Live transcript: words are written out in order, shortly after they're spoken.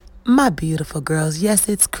My beautiful girls, yes,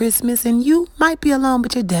 it's Christmas and you might be alone,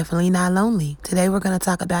 but you're definitely not lonely. Today we're going to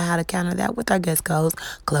talk about how to counter that with our guest co-host,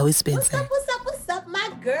 Chloe What's up? Spencer. What's up? What's up, my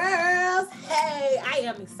girls? Hey, I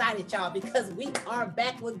am excited, y'all, because we are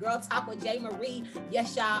back with Girl Talk with Jay Marie.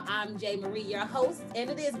 Yes, y'all, I'm Jay Marie, your host, and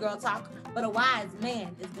it is Girl Talk, but a wise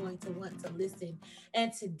man is going to want to listen.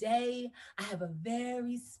 And today, I have a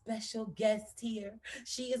very special guest here.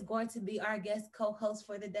 She is going to be our guest co host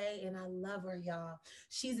for the day, and I love her, y'all.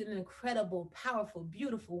 She's an incredible, powerful,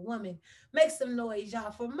 beautiful woman. Make some noise,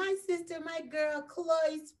 y'all, for my sister, my girl,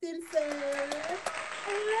 Chloe Spencer.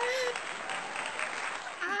 Hello.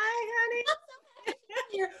 Hi,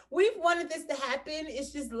 Here. We've wanted this to happen.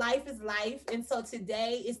 It's just life is life. And so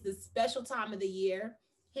today is the special time of the year,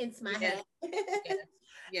 hence my honey. Yes, hat. yes,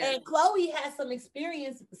 yes, And Chloe has some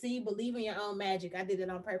experience. See, believe in your own magic. I did it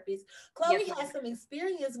on purpose. yes, Chloe ma'am. has some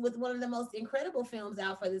experience with one of the most incredible films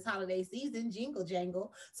out for this holiday season, Jingle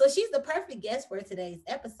Jangle. So she's the perfect guest for today's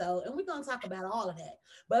episode. And we're going to talk about all of that.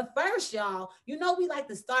 But first, y'all, we like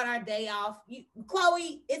to start our day off.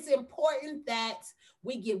 Chloe, it's important that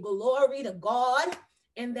we give glory to God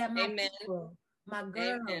and that my Amen. people, my Amen.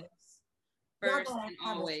 girls, y'all First gotta and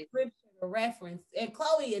have a always. scripture to reference. And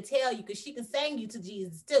Chloe will tell you because she can sing you to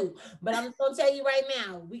Jesus too. But I'm just gonna tell you right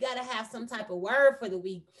now, we gotta have some type of word for the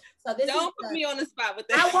week. So this is Don't put the me on the spot with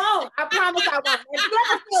that. I won't. I promise I won't. If you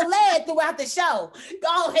ever feel led throughout the show,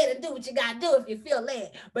 go ahead and do what you gotta do if you feel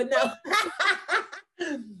led. But no.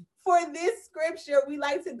 For this scripture, we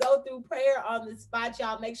like to go through prayer on the spot,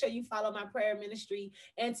 y'all. Make sure you follow my prayer ministry.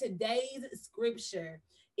 And today's scripture,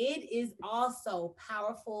 it is also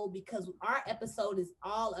powerful because our episode is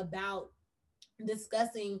all about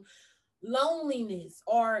discussing loneliness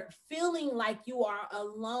or feeling like you are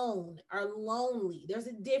alone or lonely. There's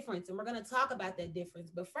a difference, and we're going to talk about that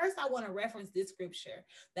difference. But first, I want to reference this scripture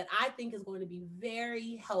that I think is going to be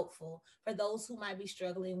very helpful for those who might be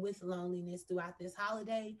struggling with loneliness throughout this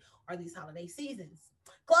holiday or these holiday seasons.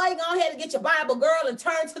 Chloe, go ahead and get your Bible, girl, and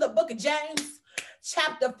turn to the book of James,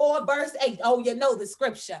 chapter 4, verse 8. Oh, you know the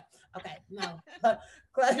scripture. Okay, no.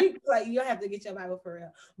 Chloe, you have to get your Bible for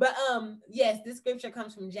real. But yes, this scripture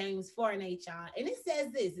comes from James 4 and 8, y'all. And it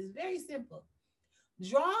says this. It's very simple.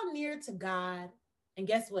 Draw near to God, and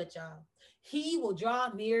guess what, y'all? He will draw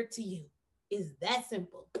near to you. It's that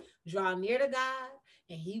simple. Draw near to God,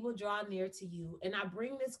 and He will draw near to you. And I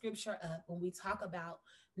bring this scripture up when we talk about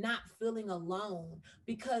not feeling alone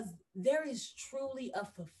because there is truly a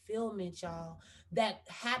fulfillment, y'all, that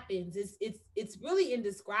happens. It's really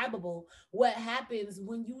indescribable what happens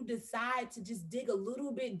when you decide to just dig a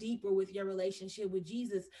little bit deeper with your relationship with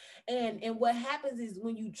Jesus. And what happens is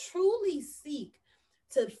when you truly seek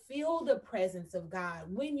to feel the presence of God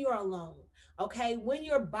when you're alone, okay? When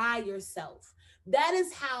you're by yourself. That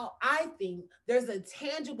is how I think there's a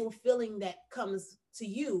tangible feeling that comes to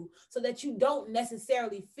you so that you don't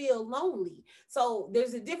necessarily feel lonely. So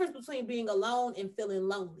there's a difference between being alone and feeling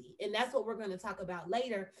lonely. And that's what we're going to talk about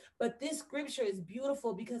later. But this scripture is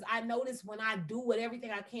beautiful because I notice when I do what everything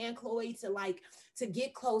I can, Chloe, to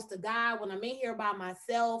get close to God, when I'm in here by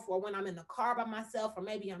myself or when I'm in the car by myself, or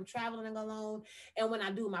maybe I'm traveling alone, and when I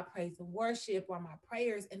do my praise and worship or my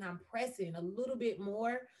prayers and I'm pressing a little bit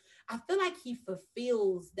more, I feel like he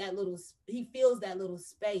fills that little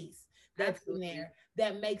space that's in Absolutely. there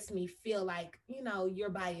that makes me feel like, you're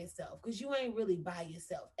by yourself because you ain't really by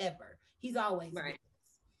yourself ever. He's always with Right, us.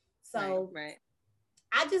 right, So right.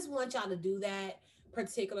 I just want y'all to do that,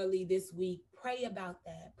 particularly this week. Pray about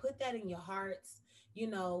that. Put that in your hearts. You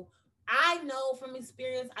know, I know from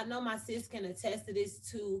experience, I know my sis can attest to this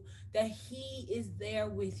too, that he is there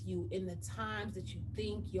with you in the times that you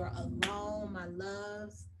think you're alone, my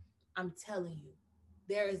loves. I'm telling you,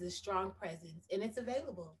 there is a strong presence and it's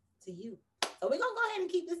available to you. So we're gonna go ahead and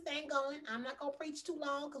keep this thing going. I'm not gonna preach too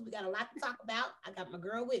long because we got a lot to talk about. I got my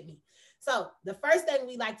girl with me. So the first thing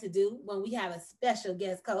we like to do when we have a special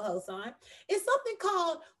guest co-host on is something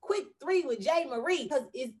called Quick Three with Jay Marie because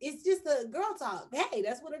it's just a girl talk. Hey,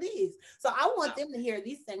 that's what it is. So I want Oh, them to hear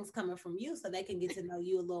these things coming from you so they can get to know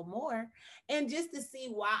you a little more and just to see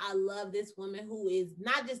why I love this woman who is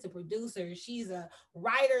not just a producer, she's a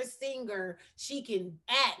writer, singer, she can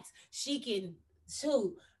act, she can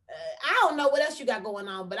shoot. I don't know what else you got going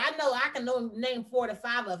on, but I know I can name 4 to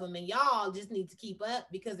 5 of them, and y'all just need to keep up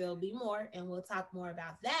because there'll be more, and we'll talk more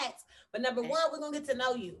about that. But number okay. one, we're gonna get to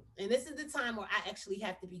know you, and this is the time where I actually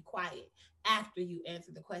have to be quiet after you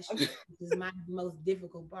answer the question, which is my most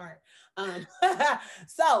difficult part. Um,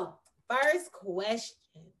 so first question,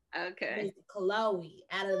 Okay. Miss Chloe,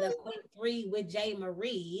 out of the quick three with Jay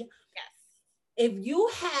Marie, Yes. if you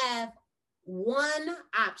have one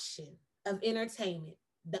option of entertainment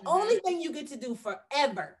The only thing you get to do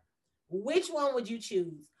forever, which one would you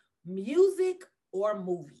choose? Music or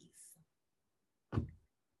movies?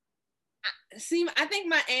 See, I think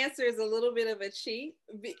my answer is a little bit of a cheat.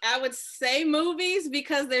 I would say movies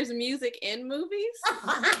because there's music in movies.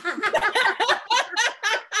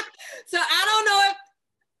 So I don't know if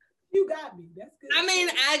you got me. That's good. I mean,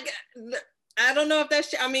 I don't know if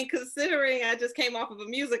that's, I mean, considering I just came off of a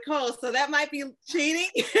musical, so that might be cheating.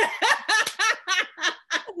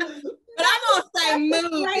 But I'm gonna say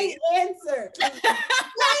movies. Great answer. Dang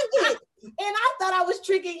it. And I thought I was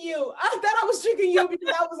tricking you.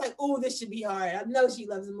 Because I was like, "Oh, this should be hard." I know she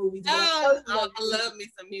loves the movies. I love me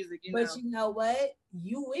some music. You know what?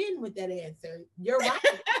 You win with that answer. You're right.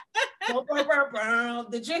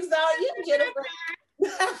 The trick's on you, Jennifer.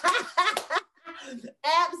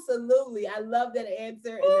 Absolutely. I love that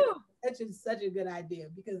answer. Such a good idea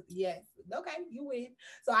because yes, okay, you win.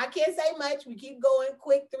 So I can't say much. We keep going.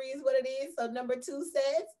 Quick 3 is what it is. So number 2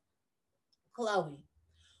 says, Chloe,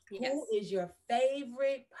 yes. Who is your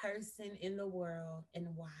favorite person in the world and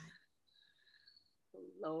why?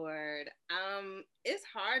 Lord, it's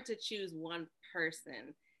hard to choose one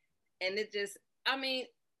person, and it just, I mean,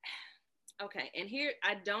 okay. And here,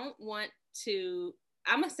 I don't want to.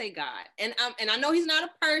 I'm gonna say God, and I know he's not a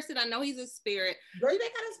person. I know he's a spirit. Girl, you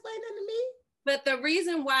ain't gotta explain that to me. But the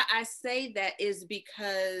reason why I say that is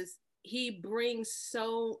because he brings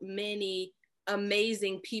so many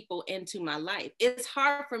amazing people into my life. It's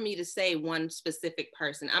hard for me to say one specific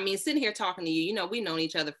person. I mean, sitting here talking to you, you know, we've known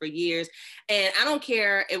each other for years, and I don't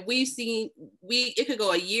care if it could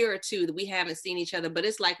go a year or two that we haven't seen each other, but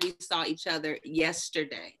it's like we saw each other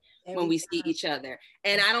yesterday. When we see each other,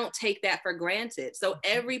 and I don't take that for granted. So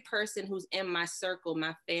every person who's in my circle,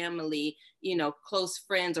 my family, you know, close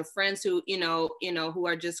friends or friends who, you know, who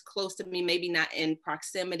are just close to me, maybe not in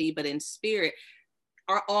proximity, but in spirit,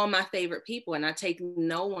 are all my favorite people, and I take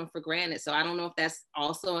no one for granted. So I don't know if that's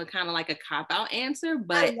also a kind of like a cop-out answer,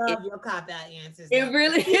 but I love your cop-out answers. It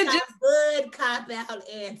really is just good cop-out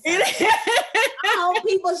answer. I hope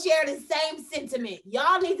people share the same sentiment.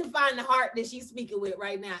 Y'all need to find the heart that she's speaking with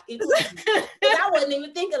right now. I wasn't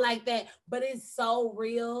even thinking like that, but it's so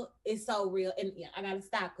real. It's so real. And yeah, I gotta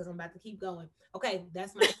stop because I'm about to keep going. Okay,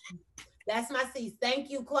 that's my C. Thank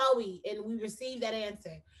you, Chloe. And we received that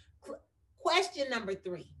answer. Question number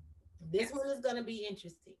 3. This one is going to be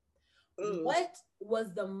interesting. Ooh. What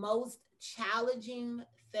was the most challenging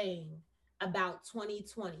thing about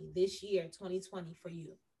 2020, this year, 2020 for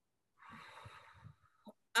you?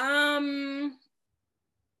 I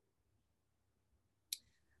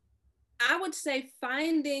would say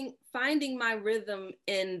finding my rhythm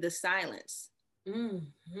in the silence.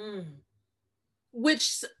 Mm-hmm.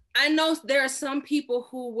 Which I know there are some people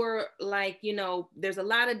who were like, you know, there's a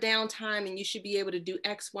lot of downtime and you should be able to do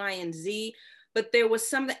X, Y, and Z. But there was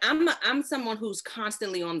something, I'm someone who's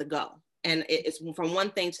constantly on the go. And it's from one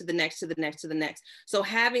thing to the next, to the next, to the next. So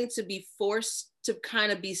having to be forced to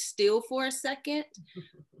kind of be still for a second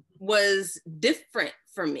was different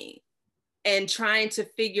for me. And trying to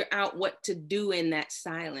figure out what to do in that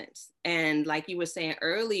silence. And like you were saying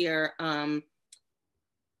earlier,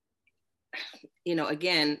 you know,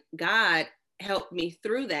 again, God helped me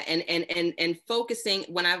through that, and focusing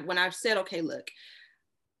when I've said, okay, look,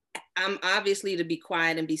 I'm obviously to be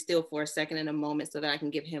quiet and be still for a second in a moment so that I can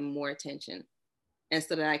give him more attention and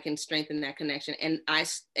so that I can strengthen that connection. And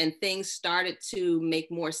things started to make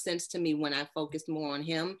more sense to me when I focused more on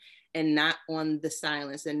him and not on the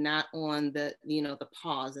silence and not on the, you know, the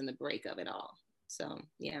pause and the break of it all. So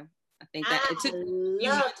yeah. I think that it took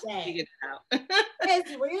love that. Figure it out.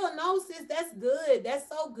 It's real. No, sis, that's good. That's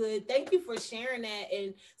so good. Thank you for sharing that.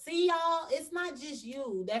 And see, y'all, it's not just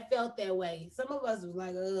you that felt that way. Some of us was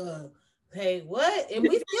like, hey, what? And we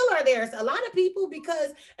still are there. It's a lot of people,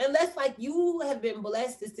 because unless like you have been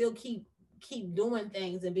blessed to still keep doing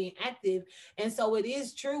things and being active. And so it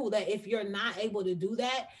is true that if you're not able to do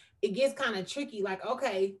that, it gets kind of tricky. Like,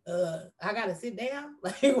 okay, I gotta sit down.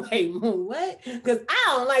 Like, wait, what? Because I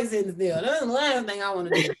don't like sitting still. That's the last thing I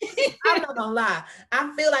want to do. I'm not gonna lie.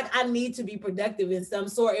 I feel like I need to be productive in some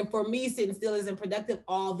sort. And for me, sitting still isn't productive,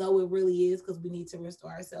 although it really is, because we need to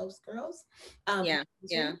restore ourselves, girls.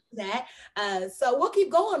 Yeah. That. So we'll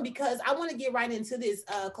keep going because I want to get right into this,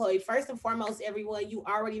 Chloe. First and foremost, everyone, you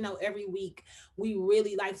already know every week we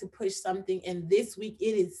really like to push something. And this week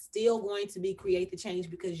it is still going to be Create the Change,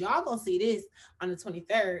 because y'all gonna see this on the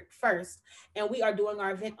 23rd first, and we are doing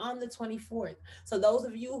our event on the 24th. So those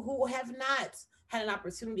of you who have not had an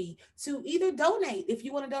opportunity to either donate, if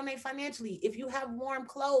you want to donate financially, if you have warm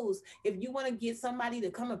clothes, if you want to get somebody to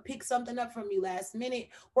come and pick something up from you last minute,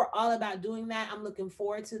 we're all about doing that. I'm looking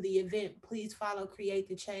forward to the event. Please follow Create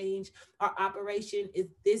the Change. Our operation is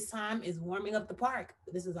this time is warming up the park.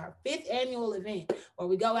 This is our 5th annual event where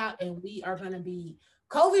we go out and we are going to be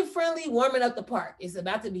COVID friendly, warming up the park. It's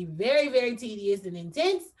about to be very, very tedious and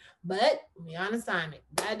intense, but we on assignment.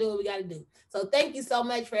 Gotta do what we gotta do. So thank you so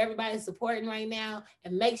much for everybody supporting right now,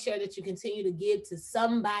 and make sure that you continue to give to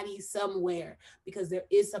somebody somewhere, because there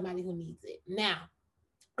is somebody who needs it. Now,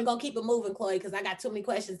 we're gonna keep it moving, Chloe, because I got too many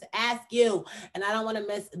questions to ask you, and I don't want to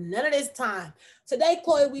miss none of this time. Today,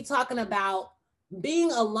 Chloe, we talking about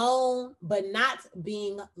being alone, but not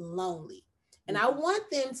being lonely. And I want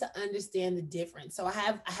them to understand the difference. So I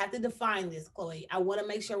have to define this, Chloe. I want to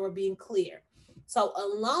make sure we're being clear. So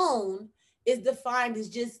alone is defined as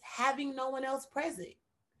just having no one else present.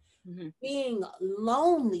 Mm-hmm. Being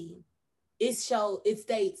lonely, it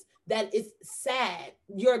states that it's sad.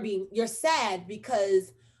 You're sad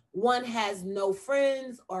because one has no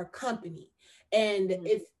friends or company. And mm-hmm.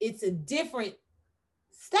 it's a different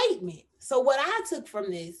statement. So what I took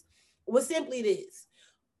from this was simply this.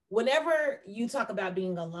 Whenever you talk about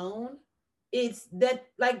being alone, it's that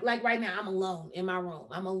like right now, I'm alone in my room.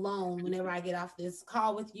 I'm alone. Whenever I get off this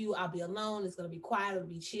call with you, I'll be alone. It's going to be quiet. It'll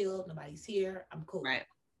be chill. Nobody's here. I'm cool. Right.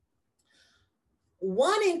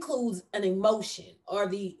 One includes an emotion or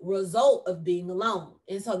the result of being alone.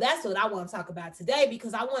 And so that's what I want to talk about today,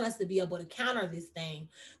 because I want us to be able to counter this thing,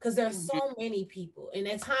 because there's so many people. And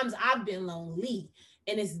at times I've been lonely,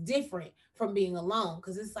 and it's different from being alone,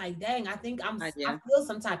 because it's like, dang, I think I feel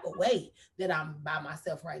some type of way that I'm by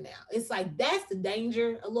myself right now. It's like, that's the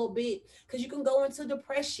danger a little bit, because you can go into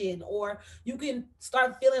depression, or you can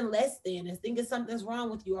start feeling less than and thinking something's wrong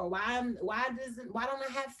with you, or why don't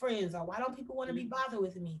I have friends, or why don't people want to be bothered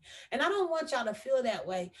with me? And I don't want y'all to feel that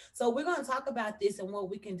way. So we're going to talk about this and what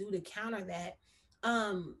we can do to counter that.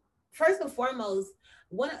 First and foremost,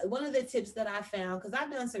 one of the tips that I found, because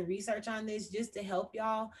I've done some research on this just to help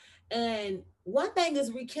y'all. And one thing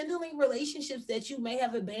is rekindling relationships that you may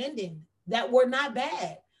have abandoned that were not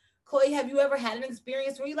bad. Chloe, have you ever had an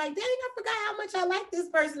experience where you're like, dang, I forgot how much I like this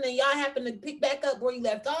person, and y'all happen to pick back up where you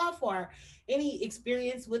left off? Or any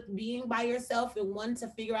experience with being by yourself and wanting to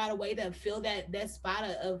figure out a way to fill that spot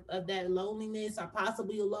of that loneliness, or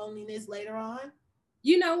possibly a loneliness later on?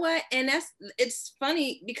 You know what? And it's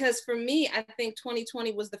funny, because for me, I think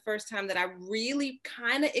 2020 was the first time that I really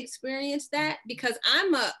kind of experienced that, because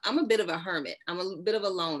I'm a bit of a hermit. I'm a bit of a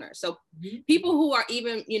loner. So people who are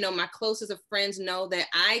even, my closest of friends know that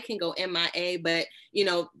I can go MIA, but,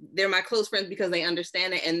 they're my close friends because they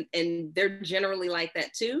understand it, and they're generally like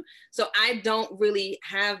that too. So I don't really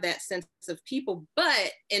have that sense of people,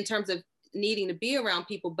 but in terms of needing to be around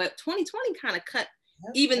people, but 2020 kind of cut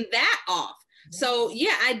even that off. So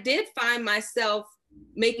yeah, I did find myself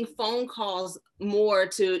making phone calls more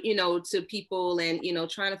to, to people, and,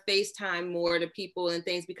 trying to FaceTime more to people and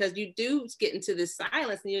things, because you do get into this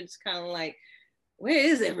silence and you're just kind of like, where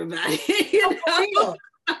is everybody?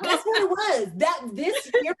 That's what it was. That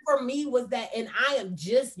this year for me was that, and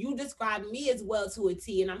you described me as well to a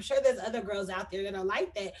T. And I'm sure there's other girls out there that are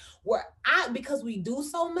like that, where because we do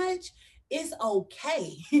so much, it's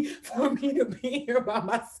okay for me to be here by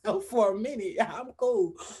myself for a minute. I'm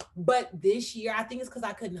cool. But this year, I think it's because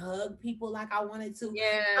I couldn't hug people like I wanted to.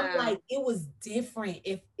 Yeah. I'm like, it was different.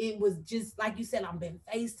 If it was just, like you said, I've been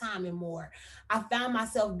FaceTiming more. I found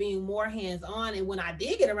myself being more hands-on. And when I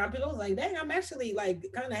did get around people, I was like, dang, I'm actually like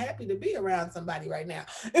kind of happy to be around somebody right now.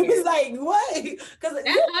 It was like, what? Because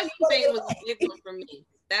that hugging thing was a big one for me.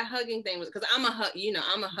 That hugging thing was, because I'm a hugger. You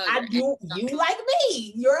like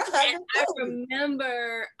me. You're a hugger. I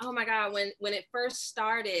remember, oh my God, when it first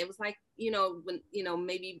started, it was like,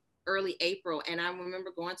 maybe early April. And I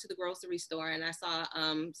remember going to the grocery store, and I saw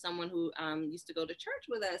someone who used to go to church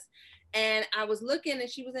with us. And I was looking, and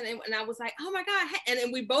she was in it, and I was like, oh my God. And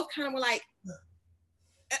then we both kind of were like,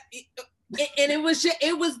 and it was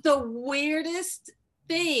the weirdest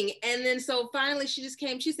thing. And then so finally she just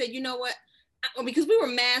came, she said, you know what? Because we were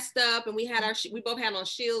masked up, and we both had on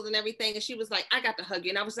shields and everything. And she was like, I got to hug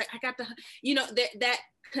you. And I was like, I got to, that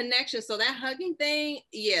connection. So that hugging thing,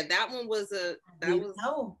 yeah, that one was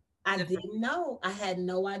I didn't know. I had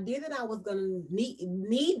no idea that I was gonna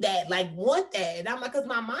need that, like want that. And I'm like, cause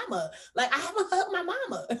my mama, like I haven't hugged my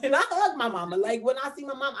mama, and I hug my mama. Like when I see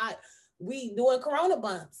my mom, we doing Corona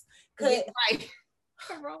bumps.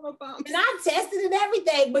 Corona bumps. And I tested and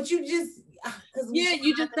everything, but you just,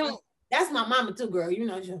 you just don't. That's my mama too, girl.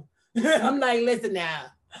 I'm like, listen now.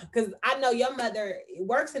 Because I know your mother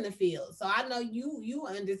works in the field, so I know you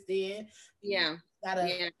understand. Yeah.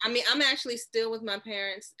 Yeah. I mean, I'm actually still with my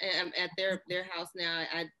parents at their house now.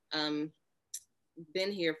 I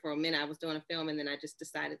been here for a minute. I was doing a film and then I just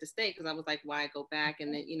decided to stay because I was like, why go back?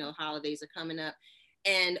 And then, holidays are coming up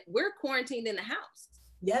and we're quarantined in the house.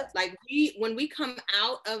 Yep. Like when we come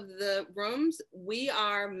out of the rooms, we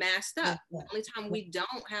are masked up. The only time we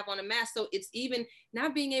don't have on a mask. So it's even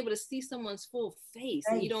not being able to see someone's full face.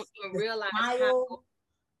 And you don't even realize how.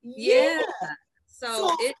 Yeah.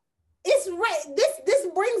 So it's right. This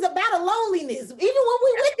brings about a loneliness. Even when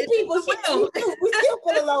we with the people, we still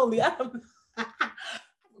feel lonely. I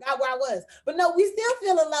forgot where I was, but no, we still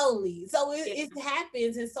feeling lonely. So it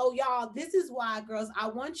happens. And so y'all, this is why, girls, I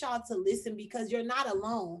want y'all to listen, because you're not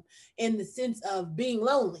alone in the sense of being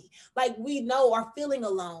lonely. Like we know are feeling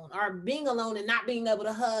alone, or being alone and not being able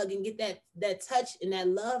to hug and get that touch and that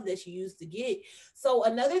love that you used to get. So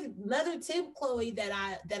another tip, Chloe, that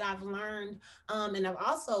I've learned, and I've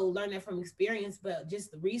also learned that from experience, but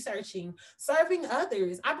just researching, serving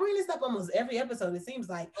others. I bring this up almost every episode, it seems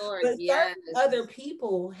like. But serving other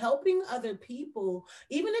people, helping other people,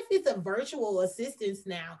 even if it's a virtual assistance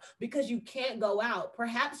now, because you can't go out.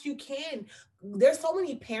 Perhaps you can. There's so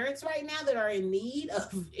many parents right now that are in need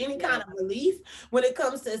of any kind of relief when it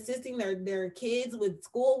comes to assisting their kids with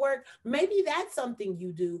schoolwork. Maybe that's something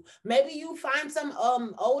you do. Maybe you find some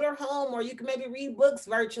older home, or you can maybe read books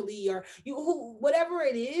virtually, or whatever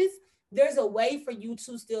it is. There's a way for you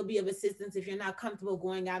to still be of assistance if you're not comfortable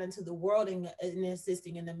going out into the world and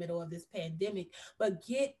assisting in the middle of this pandemic. But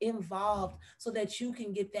get involved so that you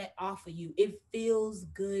can get that off of you. It feels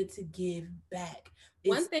good to give back.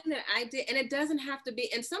 One thing that I did, and it doesn't have to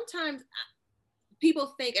be, and sometimes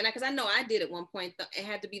people think, and because I know I did at one point, it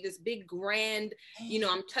had to be this big grand,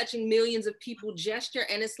 I'm touching millions of people gesture.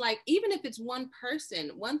 And it's like, even if it's one person,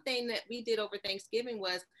 one thing that we did over Thanksgiving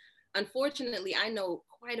was, unfortunately, I know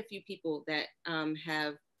quite a few people that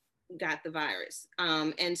have got the virus.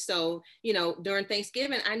 And so, during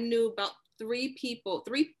Thanksgiving, I knew about 4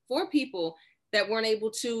 people that weren't able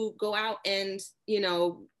to go out and,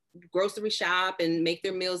 grocery shop and make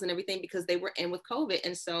their meals and everything because they were in with COVID.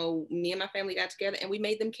 And so me and my family got together and we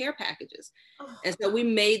made them care packages. And so we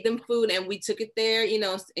made them food and we took it there,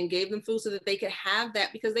 and gave them food so that they could have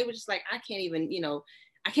that, because they were just like, I can't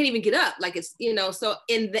even get up. Like it's, so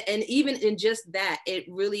and even in just that, it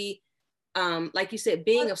really, like you said,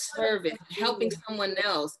 being of service, helping someone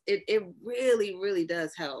else, it really, really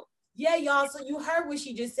does help. Yeah, y'all. So you heard what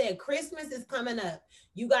she just said. Christmas is coming up.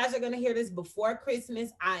 You guys are going to hear this before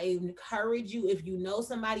Christmas. I encourage you, if you know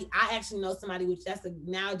somebody, I actually know somebody, which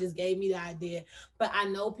now just gave me the idea, but I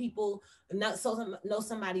know people, know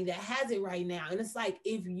somebody that has it right now. And it's like,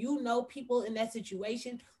 if you know people in that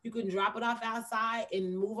situation, you can drop it off outside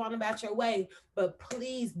and move on about your way. But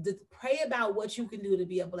please pray about what you can do to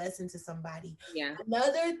be a blessing to somebody. Yeah.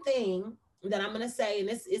 Another thing that I'm going to say, and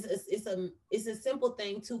it's a simple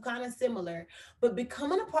thing too, kind of similar, but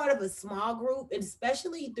becoming a part of a small group, and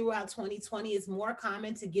especially throughout 2020, is more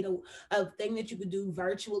common to get a thing that you could do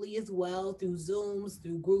virtually as well, through Zooms,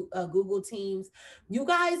 through Google Teams. You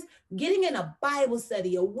guys getting in a Bible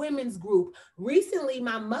study, a women's group. Recently,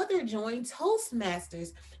 my mother joined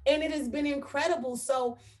Toastmasters, and it has been incredible.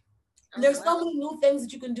 So there's so many new things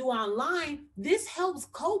that you can do online. This helps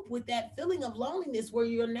cope with that feeling of loneliness where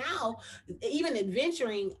you're now even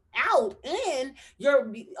adventuring out and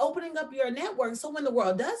you're opening up your network. So when the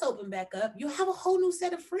world does open back up, you have a whole new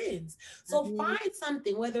set of friends. So find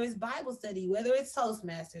something, whether it's Bible study, whether it's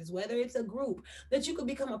Toastmasters, whether it's a group that you could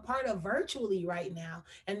become a part of virtually right now.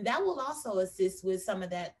 And that will also assist with some of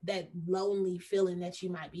that lonely feeling that you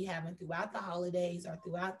might be having throughout the holidays or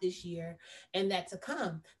throughout this year and that to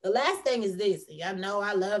come. The last thing is this. I know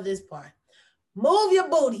I love this part. Move your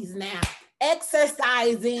booties now.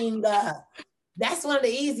 Exercising. That's one of the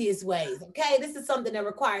easiest ways. Okay. This is something that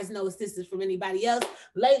requires no assistance from anybody else.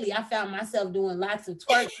 Lately, I found myself doing lots of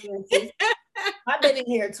twerking. I've been in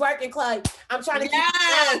here twerking, Chloe. I'm trying to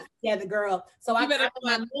keep together, girl. So I got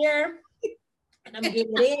my mirror and I'm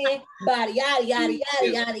getting it in. Body, yada, yada, yada,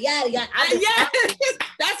 yada, yada, yada. Yes,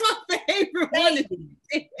 that's my favorite one.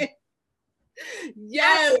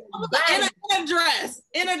 Yes,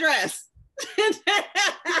 in a dress.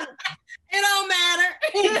 It don't matter.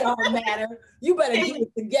 It don't matter. You better get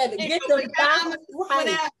it together. Get them thighs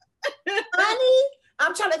right. Honey, I'm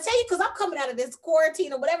I'm trying to tell you, because I'm coming out of this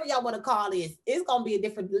quarantine or whatever y'all want to call this. It's gonna be a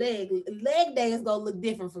different leg day is gonna look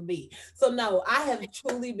different for me. So no, I have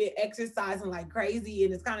truly been exercising like crazy,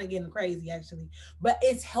 and it's kind of getting crazy actually, but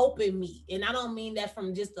it's helping me. And I don't mean that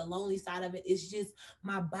from just the lonely side of it. It's just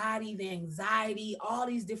my body, the anxiety, all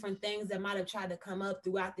these different things that might have tried to come up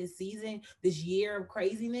throughout this season, this year of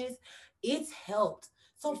craziness. It's helped.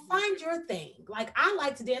 So find your thing. Like, I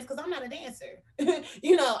like to dance because I'm not a dancer.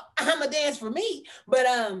 You know, I'm a dance for me, but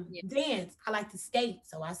dance. I like to skate,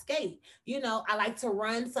 so I skate. You know, I like to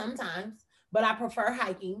run sometimes, but I prefer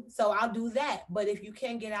hiking, so I'll do that. But if you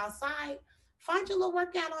can't get outside, find your little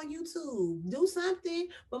workout on YouTube. Do something,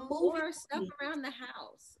 but move Or it. stuff around the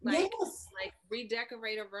house, like Yes. like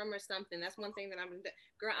redecorate a room or something. That's one thing that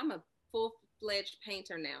girl, I'm a full-fledged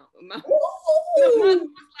painter now. My mother was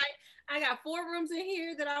like, I got 4 rooms in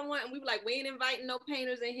here that I want, and we were like, we ain't inviting no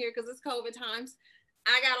painters in here because it's COVID times.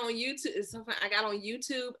 I got on YouTube. It's so fun. I got on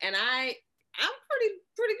YouTube, and I'm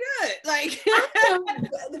pretty good. Like,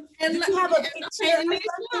 and you have a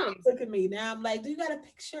picture? Look at me now. I'm like, do you got a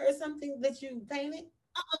picture or something that you painted?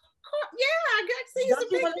 Of course, yeah. I got to see some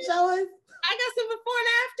pictures. Want to show us? I got some before and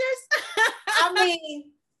afters. I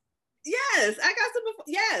mean. Yes, I got some before.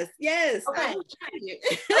 Yes. Okay. Okay.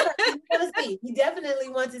 You want to see? You definitely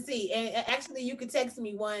want to see. And actually, you can text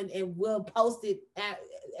me one, and we'll post it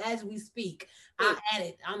as we speak. I'll add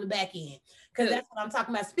it on the back end, because that's what I'm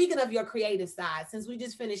talking about. Speaking of your creative side, since we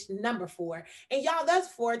just finished number 4, and y'all, that's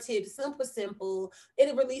 4 tips. Simple.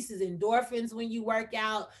 It releases endorphins when you work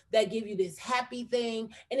out that give you this happy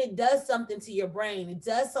thing, and it does something to your brain. It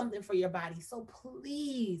does something for your body. So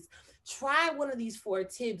please, try one of these 4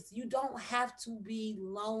 tips. You don't have to be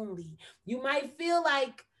lonely. You might feel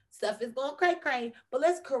like stuff is going cray, but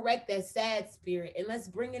let's correct that sad spirit, and let's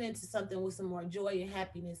bring it into something with some more joy and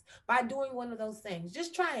happiness by doing one of those things.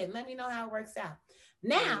 Just try it. Let me know how it works out.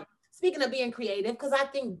 Now, speaking of being creative, because I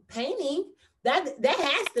think painting, that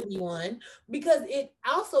has to be one, because it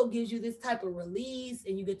also gives you this type of release,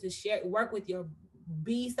 and you get to work with your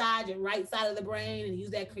B side, your right side of the brain, and use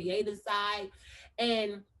that creative side.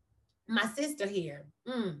 And my sister here,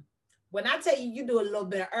 when I tell you, you do a little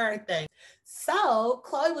bit of everything. So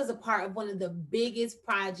Chloe was a part of one of the biggest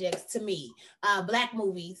projects to me, Black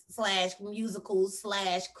movies / musicals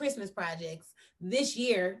 / Christmas projects. This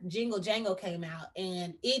year, Jingle Jangle came out,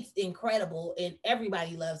 and it's incredible, and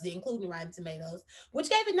everybody loves it, including Rotten Tomatoes, which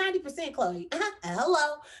gave it 90%, Chloe.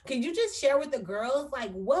 Hello. Could you just share with the girls,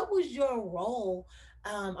 like, what was your role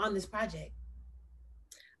on this project?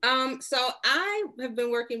 So I have been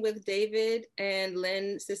working with David and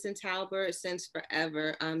Lynn Sisson-Talbert since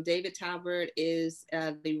forever. David Talbert is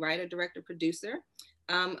the writer, director, producer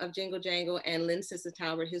of Jingle Jangle, and Lynn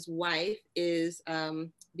Sisson-Talbert, his wife, is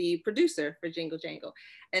the producer for Jingle Jangle.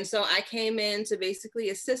 And so I came in to basically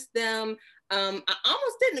assist them. I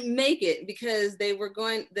almost didn't make it because they were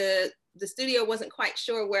the studio wasn't quite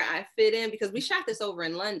sure where I fit in, because we shot this over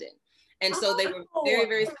in London. And so they were very,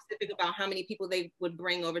 very specific about how many people they would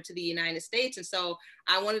bring over to the United States. And so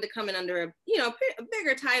I wanted to come in under a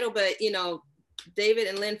bigger title, but, David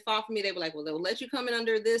and Lynn fought for me. They were like, well, they'll let you come in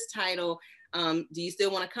under this title. Do you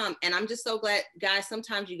still want to come? And I'm just so glad, guys,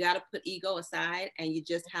 sometimes you got to put ego aside, and you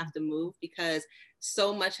just have to move, because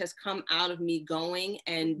so much has come out of me going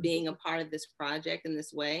and being a part of this project in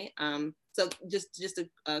this way. So just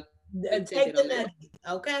a take the nugget.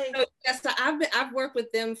 Okay. So I've worked with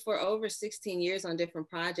them for over 16 years on different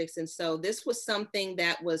projects, and so this was something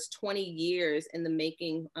that was 20 years in the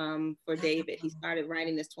making for David. He started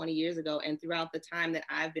writing this 20 years ago, and throughout the time that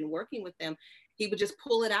I've been working with them, he would just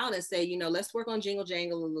pull it out and say, let's work on Jingle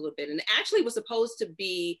Jangle a little bit. And it actually was supposed to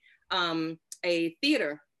be a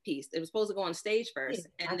theater piece. It was supposed to go on stage first,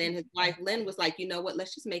 and then his wife Lynn was like, you know what,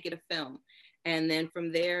 let's just make it a film. And then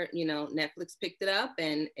from there, Netflix picked it up,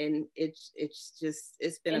 and it's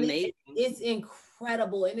been amazing. It's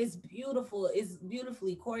incredible, and it's beautiful. It's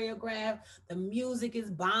beautifully choreographed. The music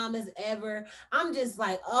is bomb as ever. I'm just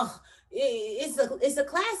like, it's a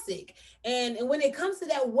classic. And when it comes to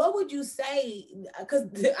that, what would you say? Because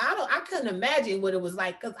I couldn't imagine what it was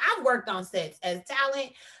like, because I've worked on sets as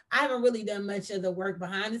talent. I haven't really done much of the work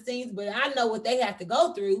behind the scenes, but I know what they have to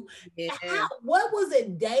go through. Yeah. What was a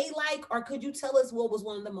day like? Or could you tell us what was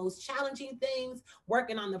one of the most challenging things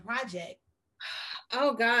working on the project?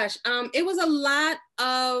 Oh gosh, it was a lot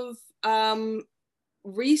of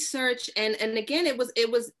research, and again, it was.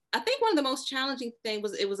 I think one of the most challenging things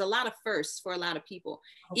was it was a lot of firsts for a lot of people,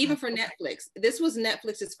 even for Netflix. This was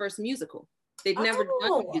Netflix's first musical. They've never done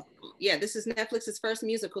a Oh. musical. Yeah, this is Netflix's first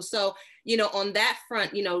musical. So, you know, on that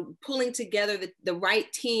front, you know, pulling together the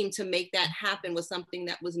right team to make that happen was something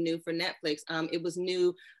that was new for Netflix. It was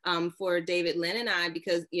new for David Lynn and I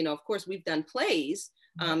because, you know, of course, we've done plays.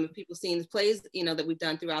 People seen the plays, you know, that we've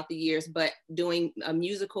done throughout the years, but doing a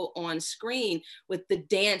musical on screen with the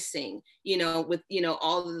dancing, you know, with, you know,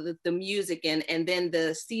 all of the music and then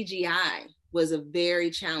the CGI was a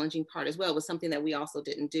very challenging part as well. It was something that we also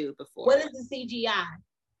didn't do before. What is the CGI?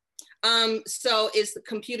 So it's the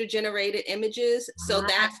computer generated images. So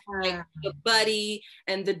that's like the Buddy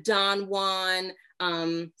and the Don Juan.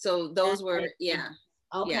 So those were, yeah.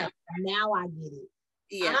 Okay, yeah. Now I get it.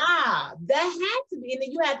 Yeah. That had to be, and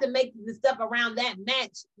then you had to make the stuff around that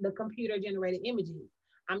match the computer generated images,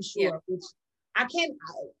 I'm sure, which I can't,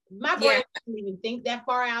 my brain doesn't even think that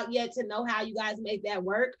far out yet to know how you guys make that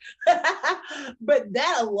work. But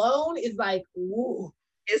that alone is like, woo.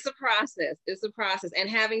 It's a process. It's a process. And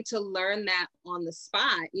having to learn that on the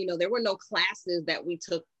spot, you know, there were no classes that we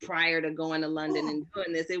took prior to going to London and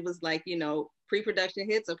doing this. It was like, you know, pre-production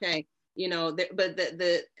hits. Okay. You know, but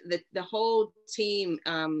the whole team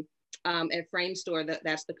at Framestore,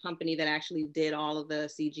 that's the company that actually did all of the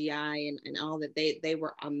CGI and all that, they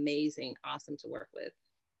were amazing, awesome to work with.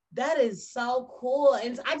 That is so cool.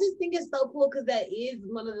 And I just think it's so cool because that is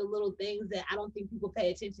one of the little things that I don't think people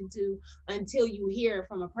pay attention to until you hear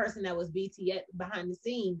from a person that was BTS behind the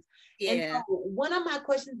scenes. Yeah. And so one of my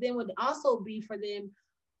questions then would also be for them,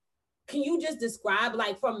 can you just describe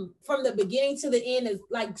like from the beginning to the end, is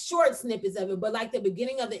like short snippets of it, but like the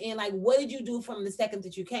beginning of the end, like what did you do from the second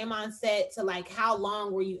that you came on set to like how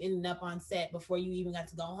long were you ending up on set before you even got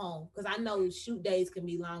to go home? Because I know shoot days can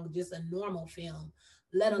be long, just a normal film.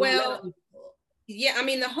 Yeah, I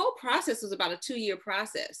mean, the whole process was about a 2-year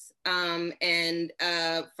process. And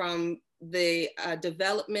from the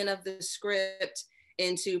development of the script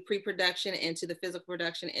into pre-production, into the physical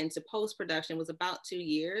production, into post-production was about 2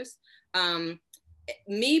 years. What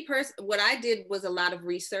I did was a lot of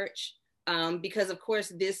research because of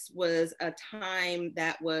course this was a time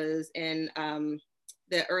that was in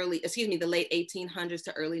the late 1800s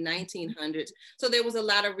to early 1900s. So there was a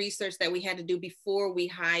lot of research that we had to do before we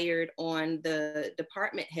hired on the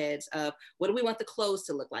department heads of what do we want the clothes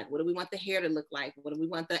to look like? What do we want the hair to look like? What do we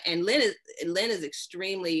want and Lynn is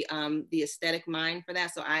extremely the aesthetic mind for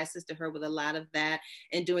that. So I assisted her with a lot of that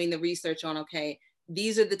and doing the research on, okay,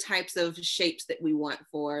 these are the types of shapes that we want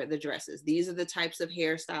for the dresses. These are the types of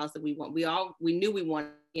hairstyles that we want. We knew we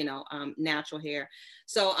wanted, you know, natural hair.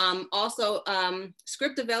 So also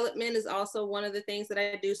script development is also one of the things that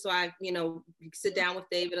I do. So I, you know, sit down with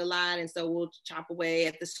David a lot. And so we'll chop away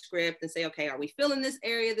at the script and say, okay, are we filling this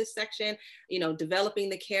area, this section, you know, developing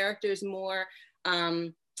the characters more.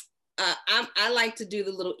 I like to do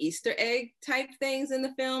the little Easter egg type things in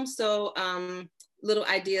the film. So little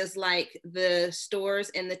ideas like the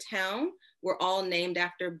stores in the town were all named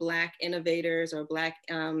after Black innovators or Black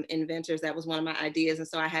inventors. That was one of my ideas. And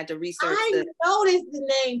so I had to research. I noticed the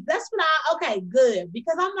names. That's what okay, good.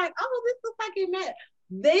 Because I'm like, oh, this looks like it meant.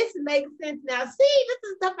 This makes sense now. See, this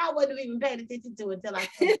is stuff I wasn't even paying attention to until I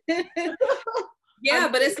yeah,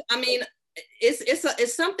 but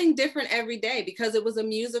it's something different every day because it was a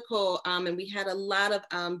musical and we had a lot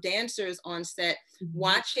of dancers on set.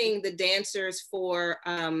 Watching the dancers for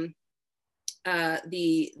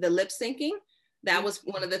the lip syncing. That was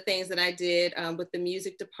one of the things that I did with the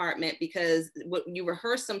music department, because what you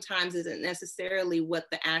rehearse sometimes isn't necessarily what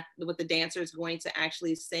the dancer is going to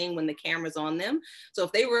actually sing when the camera's on them. So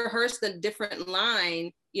if they rehearse the different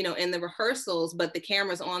line, you know, in the rehearsals, but the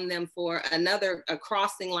camera's on them for a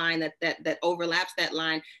crossing line that overlaps that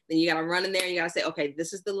line, then you got to run in there and you got to say, okay,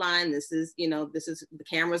 this is the line. This is, you know, this is the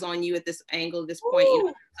camera's on you at this angle, this point. You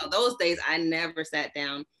know? So those days I never sat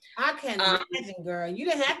down. I can't imagine, girl. You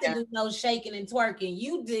didn't have to do no shaking and twerking.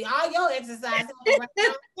 You did all your exercise. It was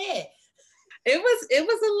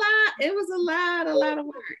a lot. It was a lot of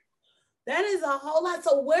work. That is a whole lot.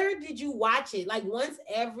 So where did you watch it? Like once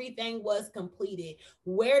everything was completed,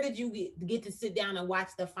 where did you get to sit down and watch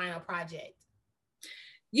the final project?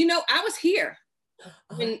 You know, I was here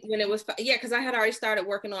when it was, because I had already started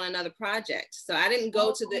working on another project. So I didn't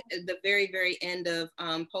go to the very, very end of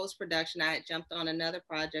post-production. I had jumped on another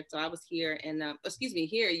project. So I was here and,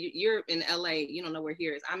 here, you're in LA. You don't know where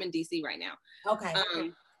here is. I'm in DC right now. Okay.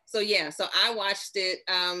 So yeah, so I watched it.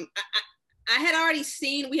 I had already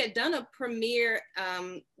seen, we had done a premiere,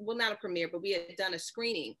 well, not a premiere, but we had done a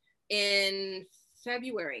screening in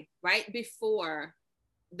February, right before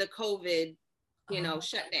the COVID, you know,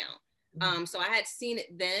 shutdown. So I had seen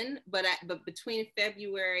it then, but between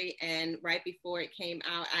February and right before it came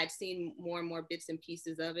out, I'd seen more and more bits and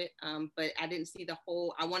pieces of it. But I didn't see the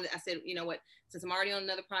whole. I said, you know what? Since I'm already on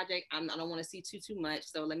another project, I don't want to see too much.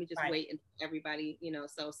 So let me just wait until everybody,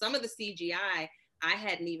 So some of the CGI I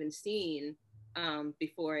hadn't even seen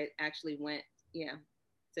before it actually went,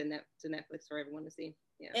 to Netflix for everyone to see.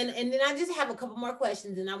 Yeah. And then I just have a couple more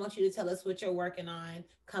questions, and I want you to tell us what you're working on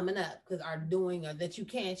coming up, because are doing or that you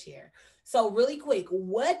can share. So really quick,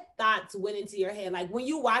 what thoughts went into your head? Like when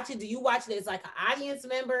you watch it, do you watch it as like an audience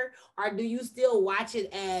member, or do you still watch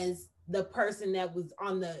it as the person that was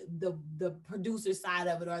on the producer side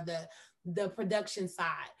of it, or the production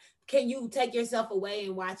side? Can you take yourself away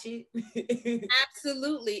and watch it?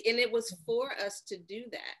 Absolutely. And it was for us to do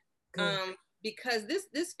that. Because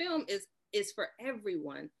this film is for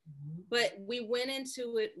everyone. But we went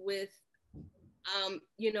into it with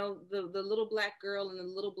the little Black girl and the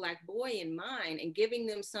little Black boy in mind, and giving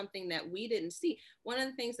them something that we didn't see. One of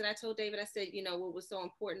the things that I told David, I said, what was so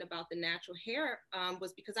important about the natural hair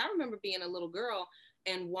was because I remember being a little girl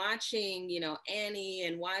and watching, Annie,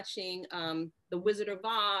 and watching The Wizard of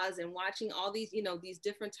Oz, and watching all these, these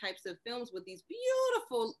different types of films with these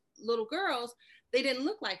beautiful little girls. They didn't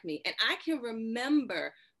look like me. And I can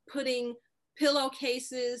remember putting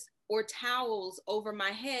pillowcases or towels over my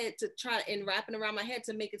head to try and wrapping around my head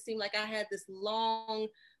to make it seem like I had this long,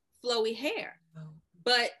 flowy hair.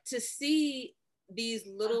 But to see these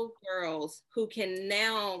little girls who can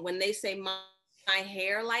now, when they say my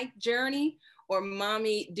hair like Journey, or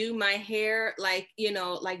mommy do my hair like,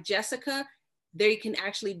 like Jessica, they can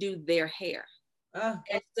actually do their hair.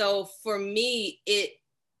 And so for me, it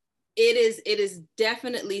is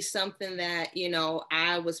definitely something that,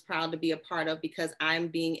 I was proud to be a part of, because I'm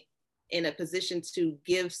being in a position to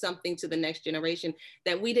give something to the next generation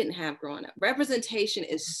that we didn't have growing up. Representation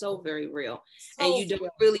is so very real, and you don't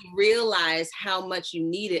really realize how much you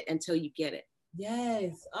need it until you get it.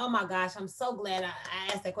 Yes. Oh my gosh. I'm so glad I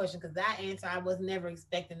asked that question, because that answer, I was never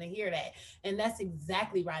expecting to hear that. And that's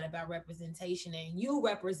exactly right about representation. And you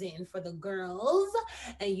representing for the girls,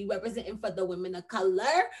 and you representing for the women of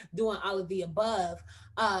color, doing all of the above.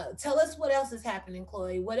 Tell us what else is happening,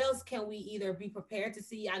 Chloe. What else can we either be prepared to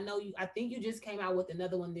see? I think you just came out with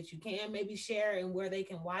another one that you can maybe share and where they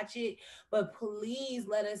can watch it. But please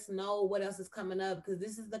let us know what else is coming up, because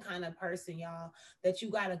this is the kind of person, y'all, that you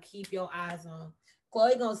got to keep your eyes on.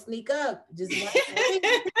 Chloe gonna sneak up. Just I'm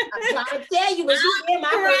trying to tell you, but she been my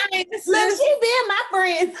friend. Look, she been my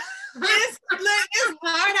friend. It's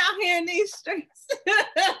hard out here in these streets.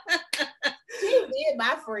 She been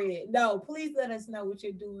my friend. No, please let us know what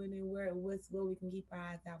you're doing and where we can keep our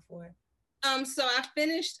eyes out for. So I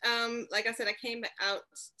finished, like I said, I came out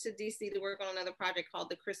to DC to work on another project called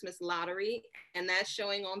The Christmas Lottery, and that's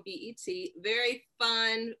showing on BET. Very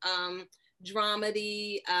fun,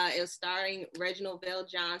 dramedy. It was starring Reginald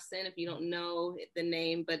VelJohnson, if you don't know the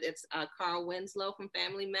name, but it's Carl Winslow from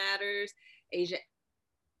Family Matters, Asia,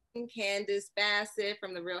 Candace Bassett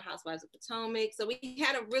from The Real Housewives of Potomac. So we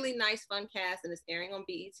had a really nice, fun cast, and it's airing on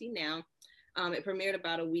BET now. It premiered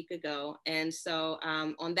about a week ago. And so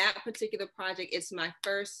on that particular project, it's my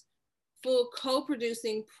first full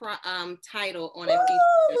co-producing title on a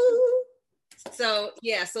feature. So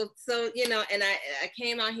yeah, so and I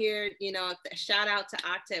came out here, shout out to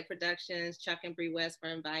Octet Productions, Chuck and Bree West for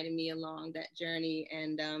inviting me along that journey.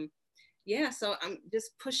 And so I'm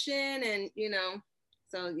just pushing, and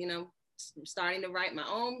so starting to write my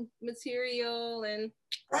own material, and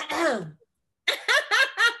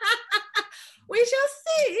we shall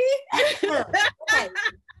see.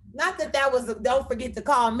 Not that was a "don't forget to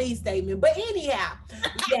call me" statement, but anyhow,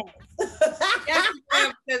 yes.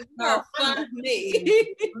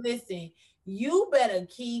 Listen, you better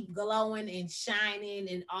keep glowing and shining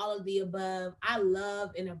and all of the above. I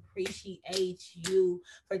love and appreciate you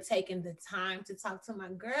for taking the time to talk to my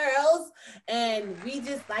girls. And we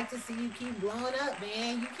just like to see you keep blowing up,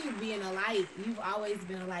 man. You keep being a light. You've always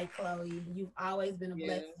been a light, Chloe. You've always been a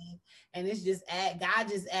blessing. And it's just God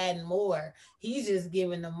just adding more. He's just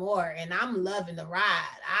giving them more. And I'm loving the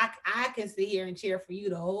ride. I can sit here and cheer for you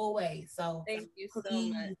the whole way. So thank you so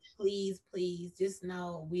much. Please just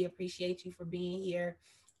know we appreciate you for being here.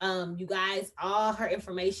 You guys, all her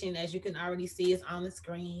information, as you can already see, is on the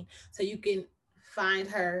screen. So you can find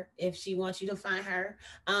her if she wants you to find her.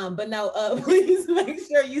 But no, please make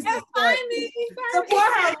sure you support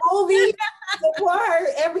her movie, support her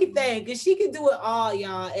everything, because she can do it all,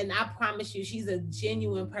 y'all. And I promise you, she's a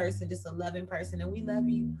genuine person, just a loving person. And we love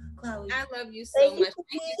you, Chloe. I love you so much.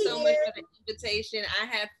 Thank you so much for the invitation. I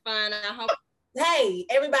had fun. I hope Hey,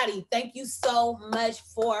 everybody, thank you so much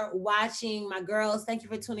for watching. My girls, thank you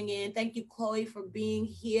for tuning in. Thank you, Chloe, for being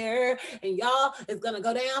here. And y'all, it's going to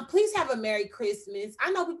go down. Please have a Merry Christmas. I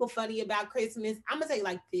know people funny about Christmas. I'm going to say it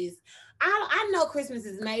like this. I know Christmas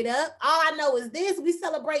is made up. All I know is this. We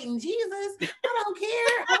celebrating Jesus. I don't care.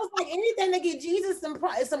 I was like, anything to get Jesus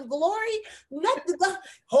some glory, let the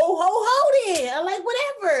ho, ho, ho then. I'm like,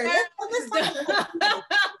 whatever. Let's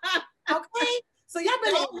okay? So y'all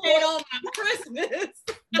better hate on my Christmas.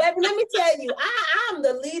 Baby, let me tell you, I'm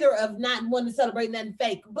the leader of not wanting to celebrate nothing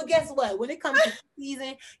fake. But guess what? When it comes to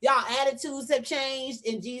season, y'all attitudes have changed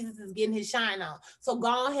and Jesus is getting his shine on. So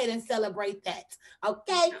go ahead and celebrate that.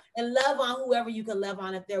 Okay? And love on whoever you can love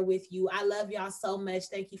on if they're with you. I love y'all so much.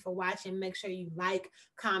 Thank you for watching. Make sure you like,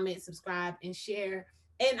 comment, subscribe, and share.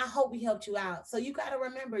 And I hope we helped you out. So you got to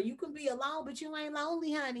remember, you can be alone, but you ain't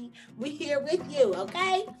lonely, honey. We here with you,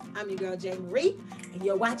 okay? I'm your girl, J. Marie, and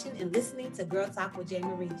you're watching and listening to Girl Talk with J.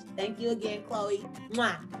 Marie. Thank you again, Chloe.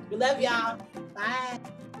 Mwah. We love y'all. Bye.